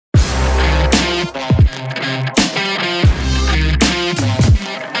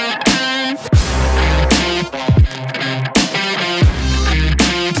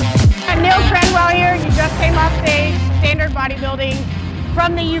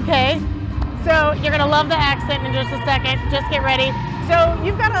UK. So you're gonna love the accent in just a second. Just get ready. So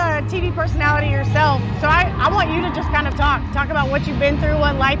you've got a TV personality yourself. So I want you to just kind of talk about what you've been through,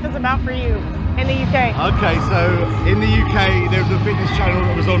 what life is about for you in the UK. Okay, so in the UK, there was a fitness channel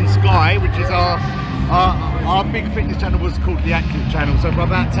that was on Sky, which is our big fitness channel was called the Active Channel. So for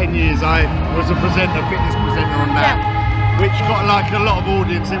about 10 years, I was a fitness presenter on that, which got like a lot of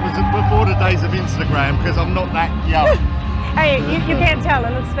audience. It was before the days of Instagram, because I'm not that young. Hey, you can't tell,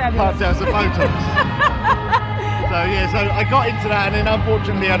 it looks fabulous. Can't tell, it's a Botox. So yeah, so I got into that, and then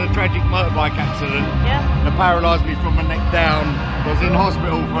unfortunately had a tragic motorbike accident that paralysed me from my neck down. I was in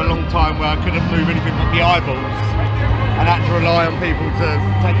hospital for a long time where I couldn't move anything but my eyeballs, and had to rely on people to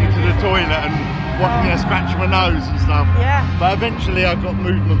take me to the toilet and scratch my nose and stuff. Yeah. But eventually I got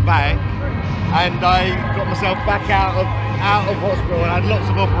movement back, and I got myself back out of hospital, and I had lots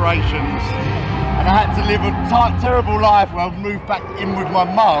of operations. And I had to live a terrible life where I moved back in with my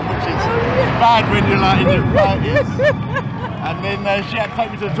mum, which is bad when you're like in your 30s. And then she had to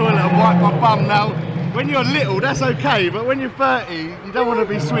take me to the toilet and wipe my bum. Now, when you're little, that's okay, but when you're 30, you don't want to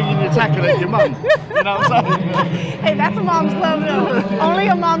be swinging your tackle at your mum. You know what I'm saying? Hey, that's a mom's love, though. Only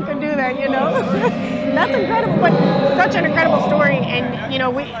a mom can do that, you know? That's incredible, but such an incredible story. And, you know,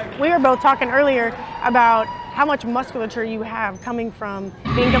 we were both talking earlier about how much musculature you have coming from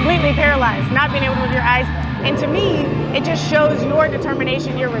being completely paralyzed, not being able to move your eyes. And to me, it just shows your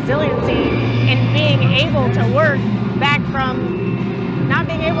determination, your resiliency in being able to work back from not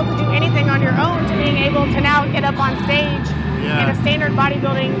being able to do anything on your own to being able to now get up on stage in a standard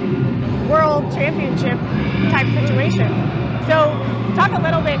bodybuilding world championship type situation. So talk a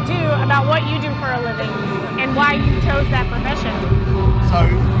little bit too about what you do for a living and why you chose that profession. So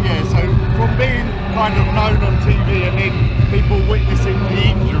yeah, so from being kind of known on TV and then people witnessing the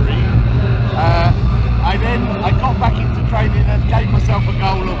injury, I got back into training and gave myself a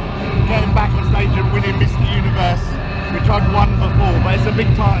goal of getting back on stage and winning Mr. Universe, which I'd won before, but it's a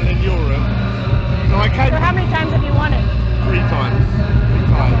big title in Europe. So I came. So how many times have you won it? 3 times. 3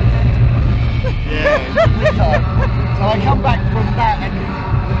 times. Yeah, 3 times. So I come back from that, and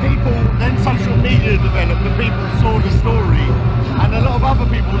people, then social media developed and people saw the story, and a lot of other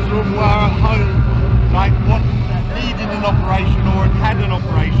people were at home, like needing an operation or had an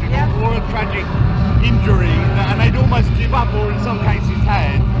operation or a tragic injury, and they'd almost give up, or in some cases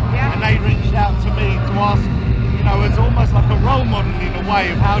had, and they reached out to me to ask, you know, it's almost like a role model in a way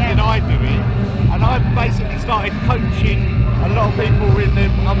of how did I do it, and I basically started coaching a lot of people in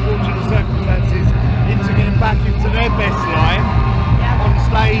their unfortunate circumstances into getting back into their best life on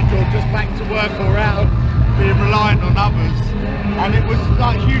stage, or just back to work, or out of being reliant on others, and it was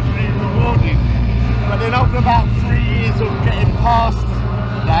like hugely rewarding. But then after about 3 years of getting past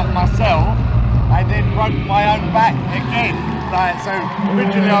that myself, I then broke my own back again. Like, so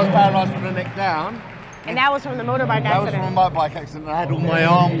originally I was paralysed from the neck down. And that was from the motorbike accident? That was from a motorbike accident. I had all my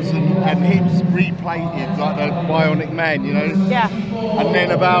arms and hips replated like the Bionic Man, you know? Yeah. And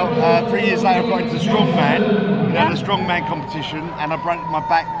then about 3 years later I got into strongman. We had a strongman competition, and I broke my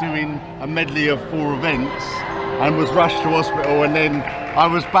back doing a medley of 4 events and was rushed to hospital, and then I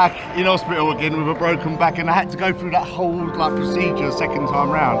was back in hospital again with a broken back, and I had to go through that whole like procedure a second time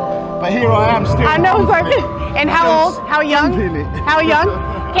round. But here I am still. I know, like, and how old? How young? How young?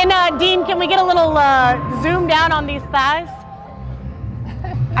 Can Dean? Can we get a little zoom down on these thighs?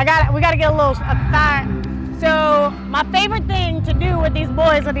 We got to get a little thigh. So my favorite thing to do with these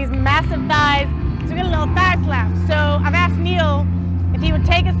boys with these massive thighs is we get a little thigh slap. So I've asked Neal if he would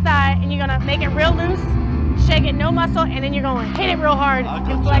take his thigh, and you're gonna make it real loose. Shake it, no muscle, and then you're going to hit it real hard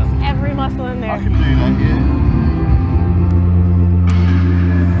and flex every muscle in there. I can do that, yeah.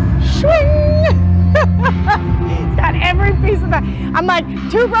 Swing! It's got every piece of that. I'm like,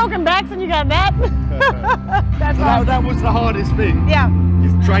 2 broken backs and you got that? That's awesome. That was the hardest thing. Yeah.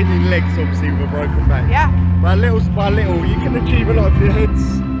 Is training legs, obviously, with a broken back. Yeah. But little by little, you can achieve a lot of your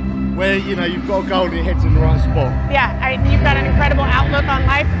heads where, you know, you've got a goal and your head's in the right spot. Yeah, you've got an incredible outlook on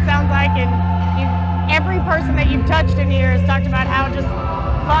life, it sounds like, and every person that you've touched in here has talked about how just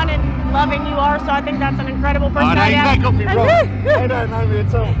fun and loving you are, so I think that's an incredible person. Oh, no, you got me wrong. They don't know me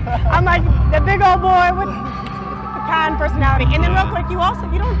at all. I'm like the big old boy with the kind personality. And then real quick, you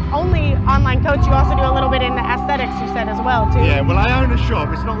don't only online coach, you also do a little bit in the aesthetics, you said, as well, too. Yeah, well, I own a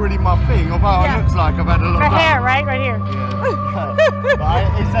shop. It's not really my thing, although it looks like I've had a lot of hair, right? Right here. Yeah. But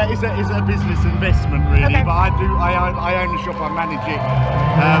it's a business investment, really. Okay. But I own a shop, I manage it.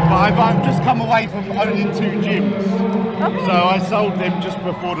 But I've just come away from owning 2 gyms. Okay. So I sold them just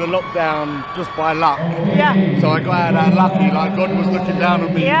before the lockdown, just by luck. Yeah. So I got out of that lucky, like God was looking down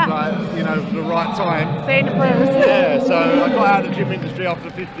on me, like, you know, the right time. Saying the prayers. Yeah. Yeah, so I got out of the gym industry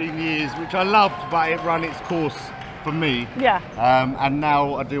after 15 years, which I loved, but it ran its course for me. Yeah. And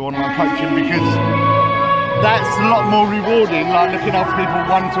now I do online coaching because that's a lot more rewarding, like looking after people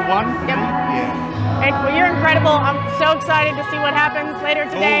one-to-one. Yep. Yeah. And, well, you're incredible. I'm so excited to see what happens later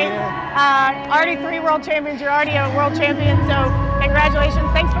today. Already 3 world champions. You're already a world champion. So congratulations.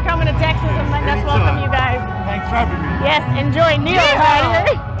 Thanks for coming to Texas and letting us welcome you guys. Thanks for having me. Yes, enjoy. Neal right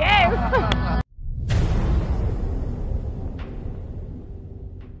here. Yes.